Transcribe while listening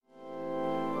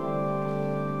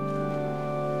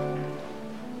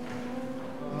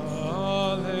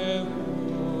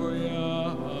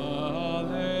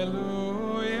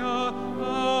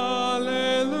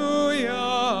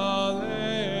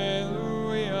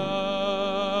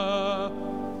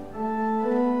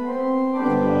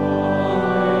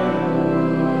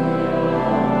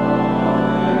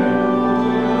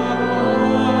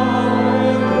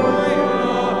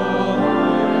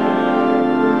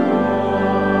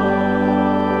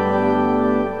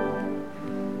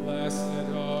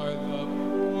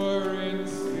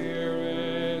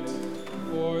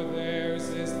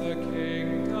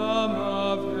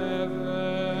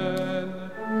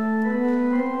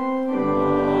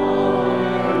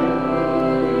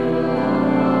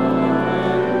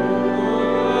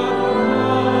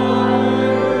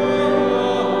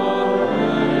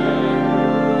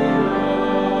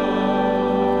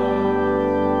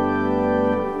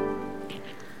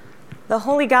The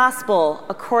Holy Gospel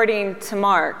according to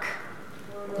Mark.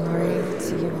 Glory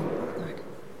to you, Lord.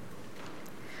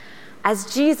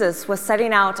 As Jesus was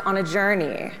setting out on a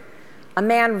journey, a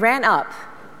man ran up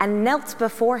and knelt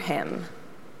before him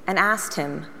and asked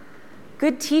him,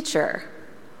 "Good teacher,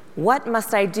 what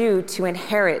must I do to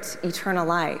inherit eternal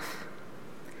life?"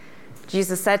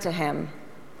 Jesus said to him,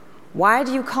 "Why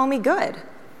do you call me good?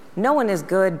 No one is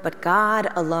good but God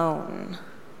alone.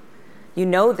 You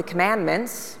know the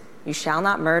commandments. You shall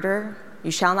not murder.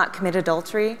 You shall not commit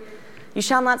adultery. You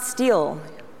shall not steal.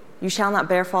 You shall not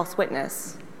bear false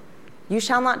witness. You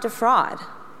shall not defraud.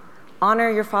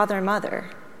 Honor your father and mother."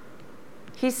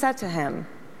 He said to him,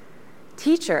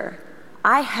 "Teacher,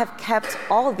 I have kept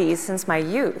all these since my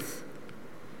youth."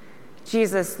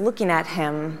 Jesus, looking at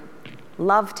him,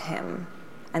 loved him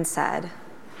and said,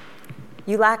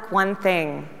 "You lack one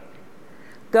thing.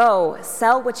 Go,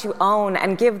 sell what you own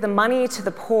and give the money to the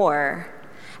poor.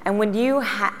 And when you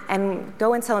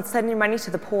go and send your money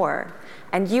to the poor,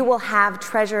 and you will have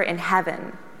treasure in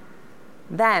heaven.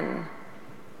 Then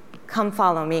come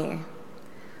follow me."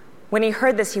 When he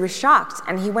heard this, he was shocked,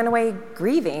 and he went away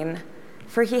grieving,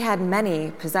 for he had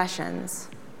many possessions.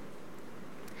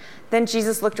 Then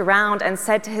Jesus looked around and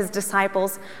said to his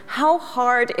disciples, "How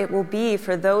hard it will be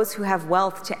for those who have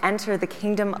wealth to enter the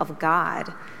kingdom of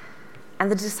God." And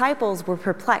the disciples were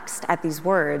perplexed at these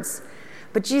words.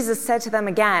 But Jesus said to them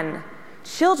again,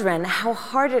 "Children, how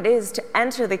hard it is to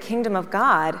enter the kingdom of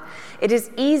God. It is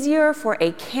easier for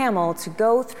a camel to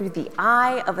go through the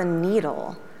eye of a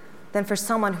needle than for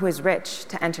someone who is rich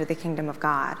to enter the kingdom of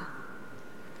God."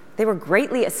 They were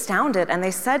greatly astounded, and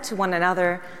they said to one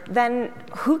another, "Then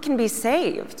who can be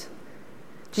saved?"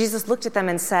 Jesus looked at them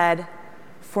and said,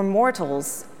 "For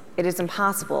mortals it is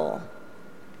impossible,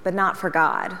 but not for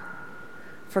God.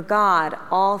 For God,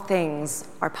 all things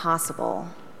are possible."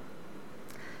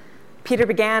 Peter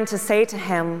began to say to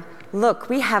him, "Look,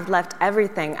 we have left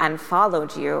everything and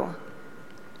followed you."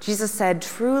 Jesus said,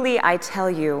 "Truly I tell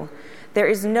you, there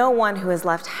is no one who has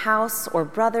left house or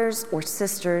brothers or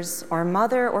sisters or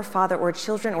mother or father or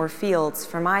children or fields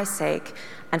for my sake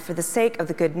and for the sake of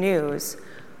the good news,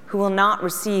 who will not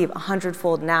receive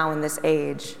 100-fold now in this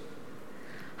age.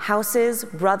 Houses,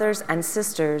 brothers and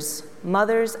sisters,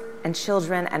 mothers and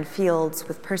children and fields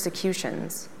with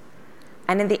persecutions,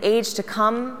 and in the age to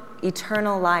come,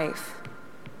 eternal life.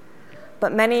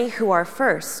 But many who are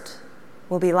first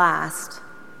will be last,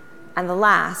 and the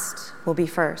last will be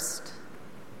first."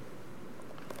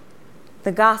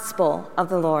 The Gospel of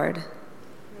the Lord.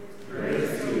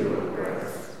 Praise to you, O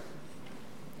Christ.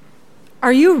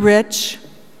 Are you rich?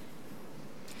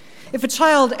 If a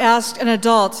child asked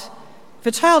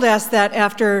that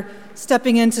after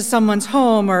stepping into someone's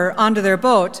home or onto their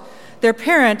boat, their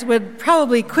parent would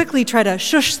probably quickly try to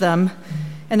shush them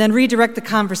and then redirect the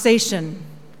conversation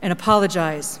and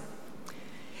apologize.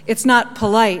 It's not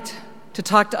polite to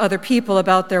talk to other people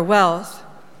about their wealth,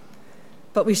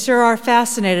 but we sure are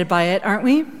fascinated by it, aren't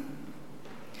we?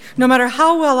 No matter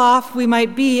how well off we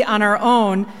might be on our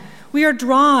own, we are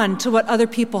drawn to what other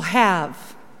people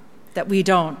have that we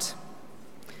don't.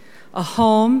 A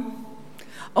home,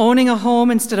 owning a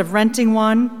home instead of renting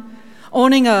one,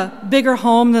 owning a bigger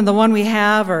home than the one we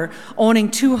have, or owning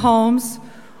two homes,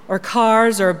 or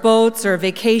cars, or boats, or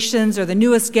vacations, or the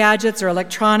newest gadgets or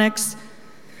electronics.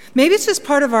 Maybe it's just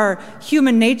part of our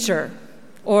human nature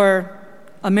or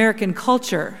American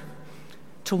culture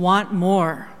to want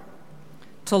more,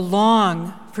 to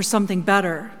long for something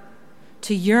better,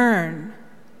 to yearn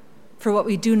for what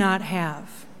we do not have.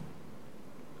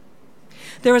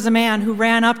 There was a man who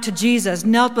ran up to Jesus,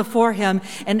 knelt before him,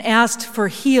 and asked for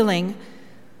healing.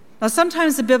 Now,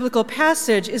 sometimes the biblical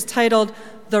passage is titled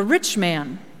 "The Rich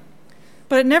Man,"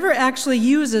 but it never actually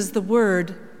uses the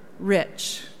word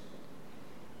rich.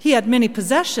 He had many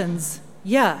possessions,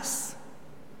 yes,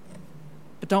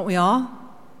 but don't we all?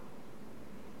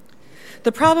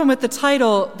 The problem with the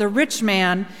title, "The Rich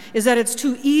Man," is that it's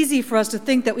too easy for us to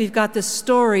think that we've got this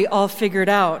story all figured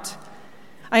out.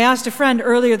 I asked a friend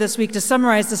earlier this week to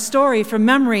summarize the story from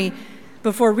memory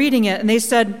before reading it, and they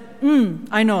said,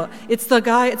 I know. It's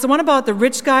the one about the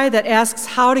rich guy that asks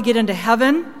how to get into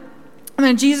heaven, and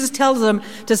then Jesus tells him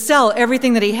to sell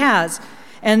everything that he has,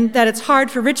 and that it's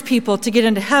hard for rich people to get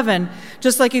into heaven,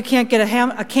 just like you can't get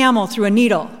a camel through a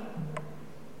needle.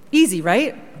 Easy,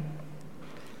 right?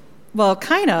 Well,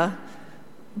 kinda,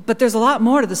 but there's a lot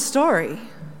more to the story.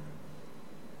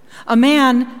 A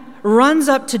man runs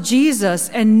up to Jesus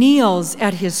and kneels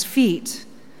at his feet,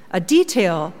 a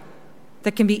detail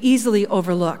that can be easily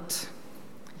overlooked.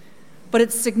 But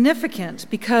it's significant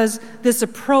because this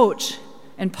approach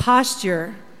and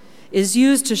posture is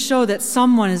used to show that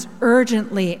someone is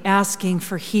urgently asking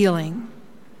for healing.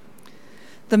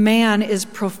 The man is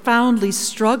profoundly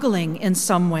struggling in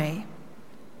some way.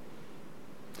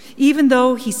 Even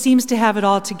though he seems to have it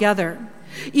all together,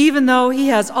 even though he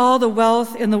has all the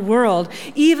wealth in the world,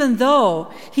 even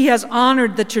though he has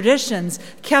honored the traditions,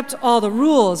 kept all the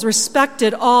rules,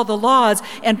 respected all the laws,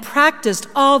 and practiced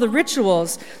all the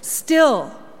rituals,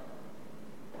 still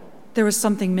there was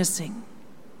something missing.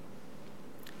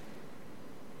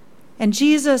 And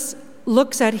Jesus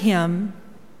looks at him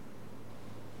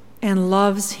and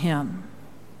loves him.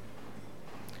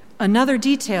 Another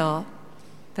detail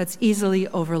that's easily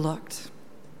overlooked.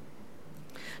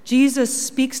 Jesus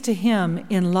speaks to him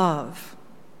in love,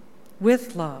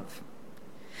 with love.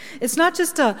 It's not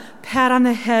just a pat on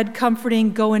the head,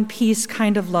 comforting, go in peace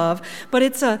kind of love, but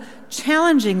it's a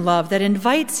challenging love that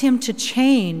invites him to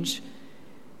change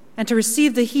and to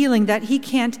receive the healing that he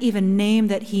can't even name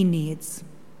that he needs.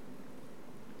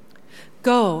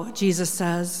 Go, Jesus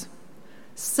says,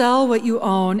 sell what you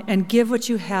own and give what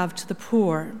you have to the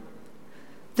poor.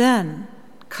 Then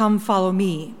come follow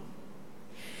me.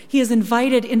 He is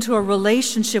invited into a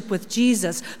relationship with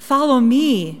Jesus. Follow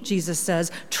me, Jesus says.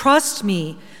 Trust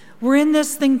me. We're in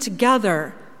this thing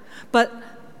together. But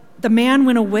the man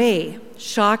went away,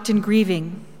 shocked and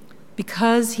grieving,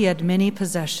 because he had many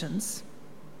possessions.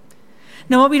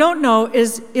 Now, what we don't know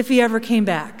is if he ever came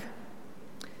back.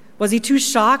 Was he too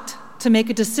shocked to make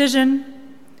a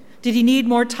decision? Did he need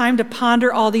more time to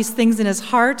ponder all these things in his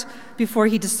heart before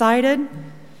he decided?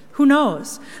 Who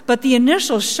knows? But the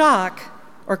initial shock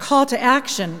or call to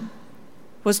action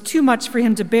was too much for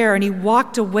him to bear, and he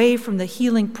walked away from the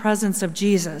healing presence of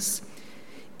Jesus,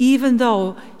 even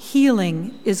though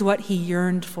healing is what he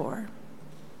yearned for.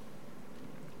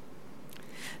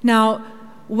 Now,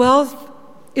 wealth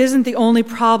isn't the only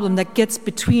problem that gets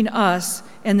between us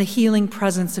and the healing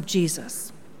presence of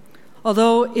Jesus,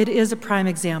 although it is a prime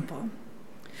example.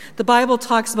 The Bible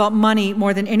talks about money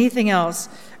more than anything else,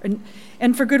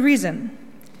 and for good reason.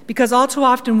 Because all too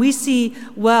often we see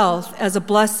wealth as a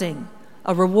blessing,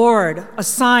 a reward, a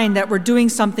sign that we're doing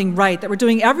something right, that we're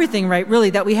doing everything right, really,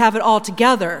 that we have it all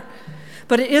together.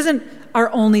 But it isn't our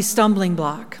only stumbling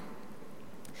block.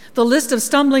 The list of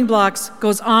stumbling blocks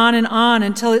goes on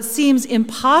until it seems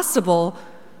impossible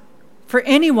for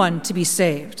anyone to be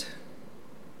saved.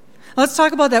 Let's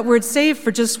talk about that word saved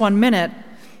for just 1 minute.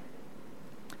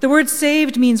 The word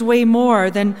saved means way more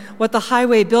than what the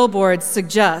highway billboards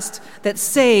suggest, that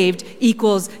saved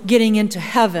equals getting into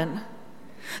heaven.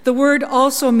 The word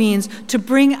also means to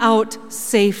bring out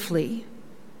safely,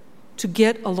 to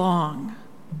get along.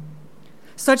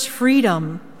 Such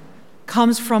freedom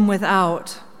comes from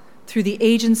without through the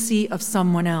agency of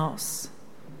someone else.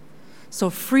 So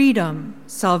freedom,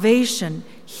 salvation,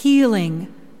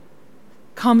 healing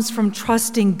comes from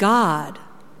trusting God,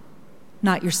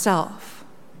 not yourself.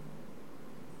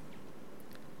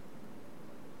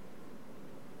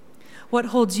 What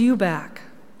holds you back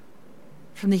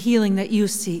from the healing that you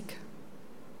seek?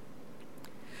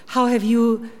 How have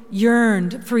you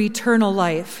yearned for eternal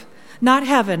life? Not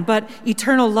heaven, but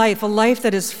eternal life, a life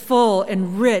that is full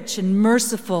and rich and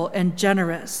merciful and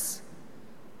generous.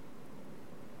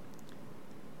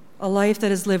 A life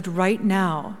that is lived right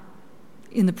now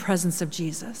in the presence of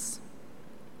Jesus.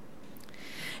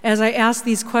 As I ask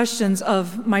these questions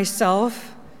of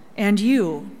myself and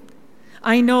you,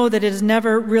 I know that it is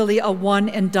never really a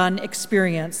one-and-done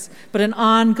experience, but an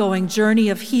ongoing journey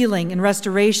of healing and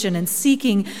restoration and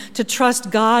seeking to trust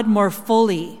God more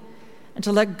fully and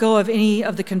to let go of any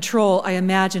of the control I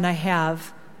imagine I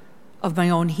have of my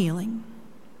own healing.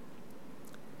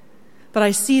 But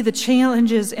I see the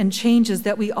challenges and changes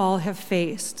that we all have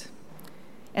faced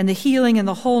and the healing and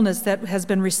the wholeness that has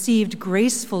been received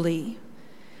gracefully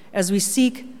as we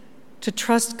seek to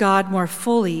trust God more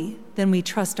fully than we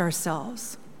trust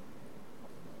ourselves.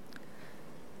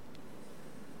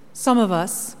 Some of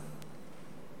us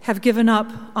have given up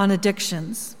on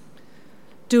addictions,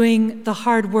 doing the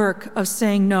hard work of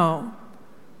saying no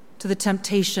to the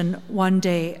temptation one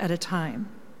day at a time.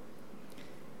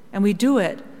 And we do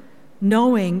it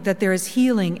knowing that there is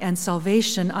healing and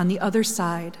salvation on the other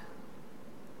side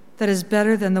that is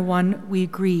better than the one we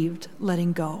grieved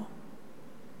letting go.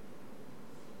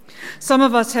 Some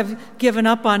of us have given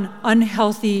up on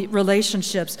unhealthy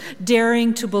relationships,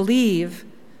 daring to believe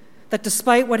that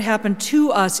despite what happened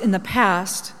to us in the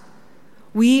past,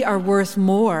 we are worth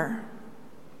more.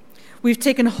 We've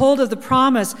taken hold of the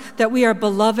promise that we are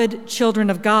beloved children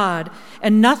of God,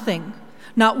 and nothing,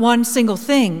 not one single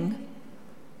thing,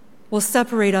 will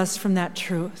separate us from that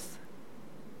truth.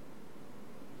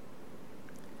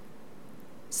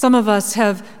 Some of us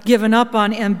have given up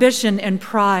on ambition and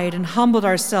pride and humbled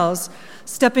ourselves,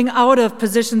 stepping out of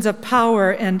positions of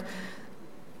power and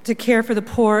to care for the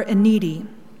poor and needy.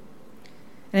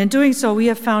 And in doing so, we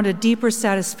have found a deeper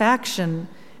satisfaction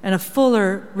and a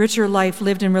fuller, richer life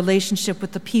lived in relationship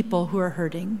with the people who are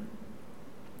hurting.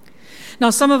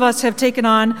 Now, some of us have taken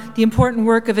on the important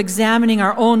work of examining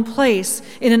our own place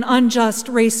in an unjust,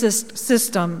 racist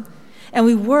system, and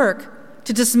we work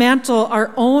to dismantle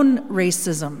our own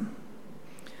racism.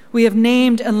 We have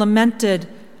named and lamented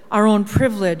our own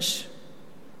privilege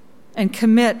and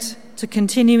commit to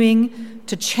continuing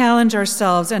to challenge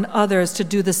ourselves and others to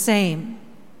do the same,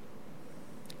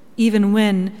 even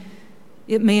when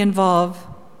it may involve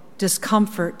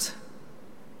discomfort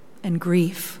and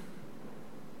grief.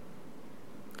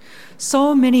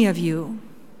 So many of you,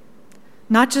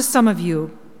 not just some of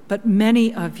you, but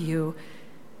many of you,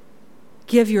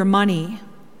 give your money,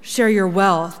 share your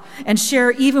wealth, and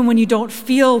share even when you don't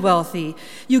feel wealthy.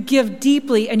 You give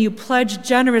deeply and you pledge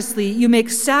generously. You make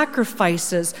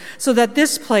sacrifices so that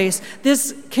this place,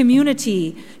 this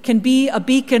community, can be a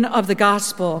beacon of the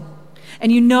gospel.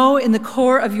 And you know in the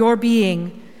core of your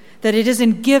being that it is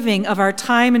in giving of our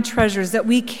time and treasures that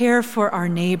we care for our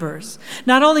neighbors.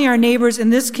 Not only our neighbors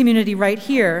in this community right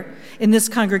here, in this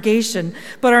congregation,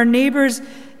 but our neighbors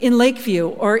in Lakeview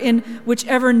or in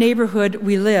whichever neighborhood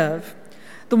we live,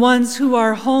 the ones who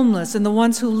are homeless and the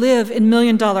ones who live in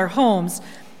million-dollar homes,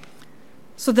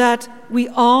 so that we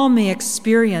all may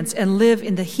experience and live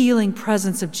in the healing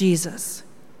presence of Jesus,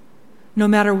 no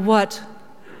matter what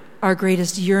our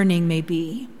greatest yearning may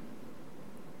be.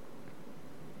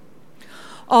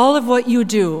 All of what you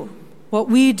do, what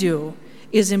we do,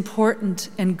 is important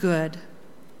and good.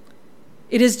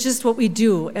 It is just what we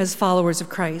do as followers of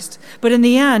Christ. But in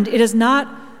the end, it is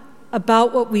not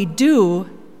about what we do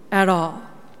at all.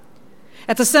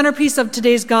 At the centerpiece of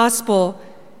today's gospel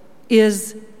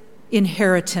is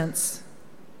inheritance.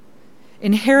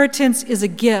 Inheritance is a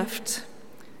gift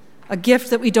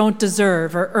that we don't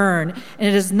deserve or earn, and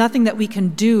it is nothing that we can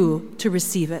do to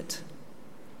receive it.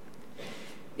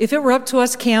 If it were up to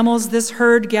us camels, this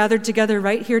herd gathered together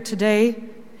right here today,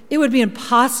 it would be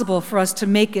impossible for us to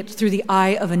make it through the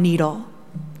eye of a needle.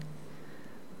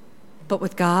 But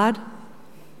with God,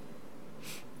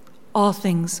 all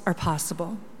things are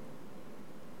possible.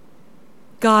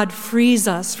 God frees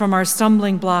us from our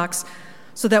stumbling blocks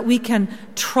so that we can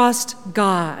trust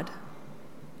God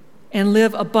and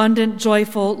live abundant,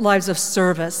 joyful lives of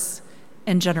service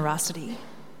and generosity.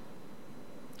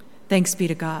 Thanks be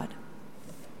to God.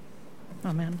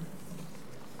 Amen.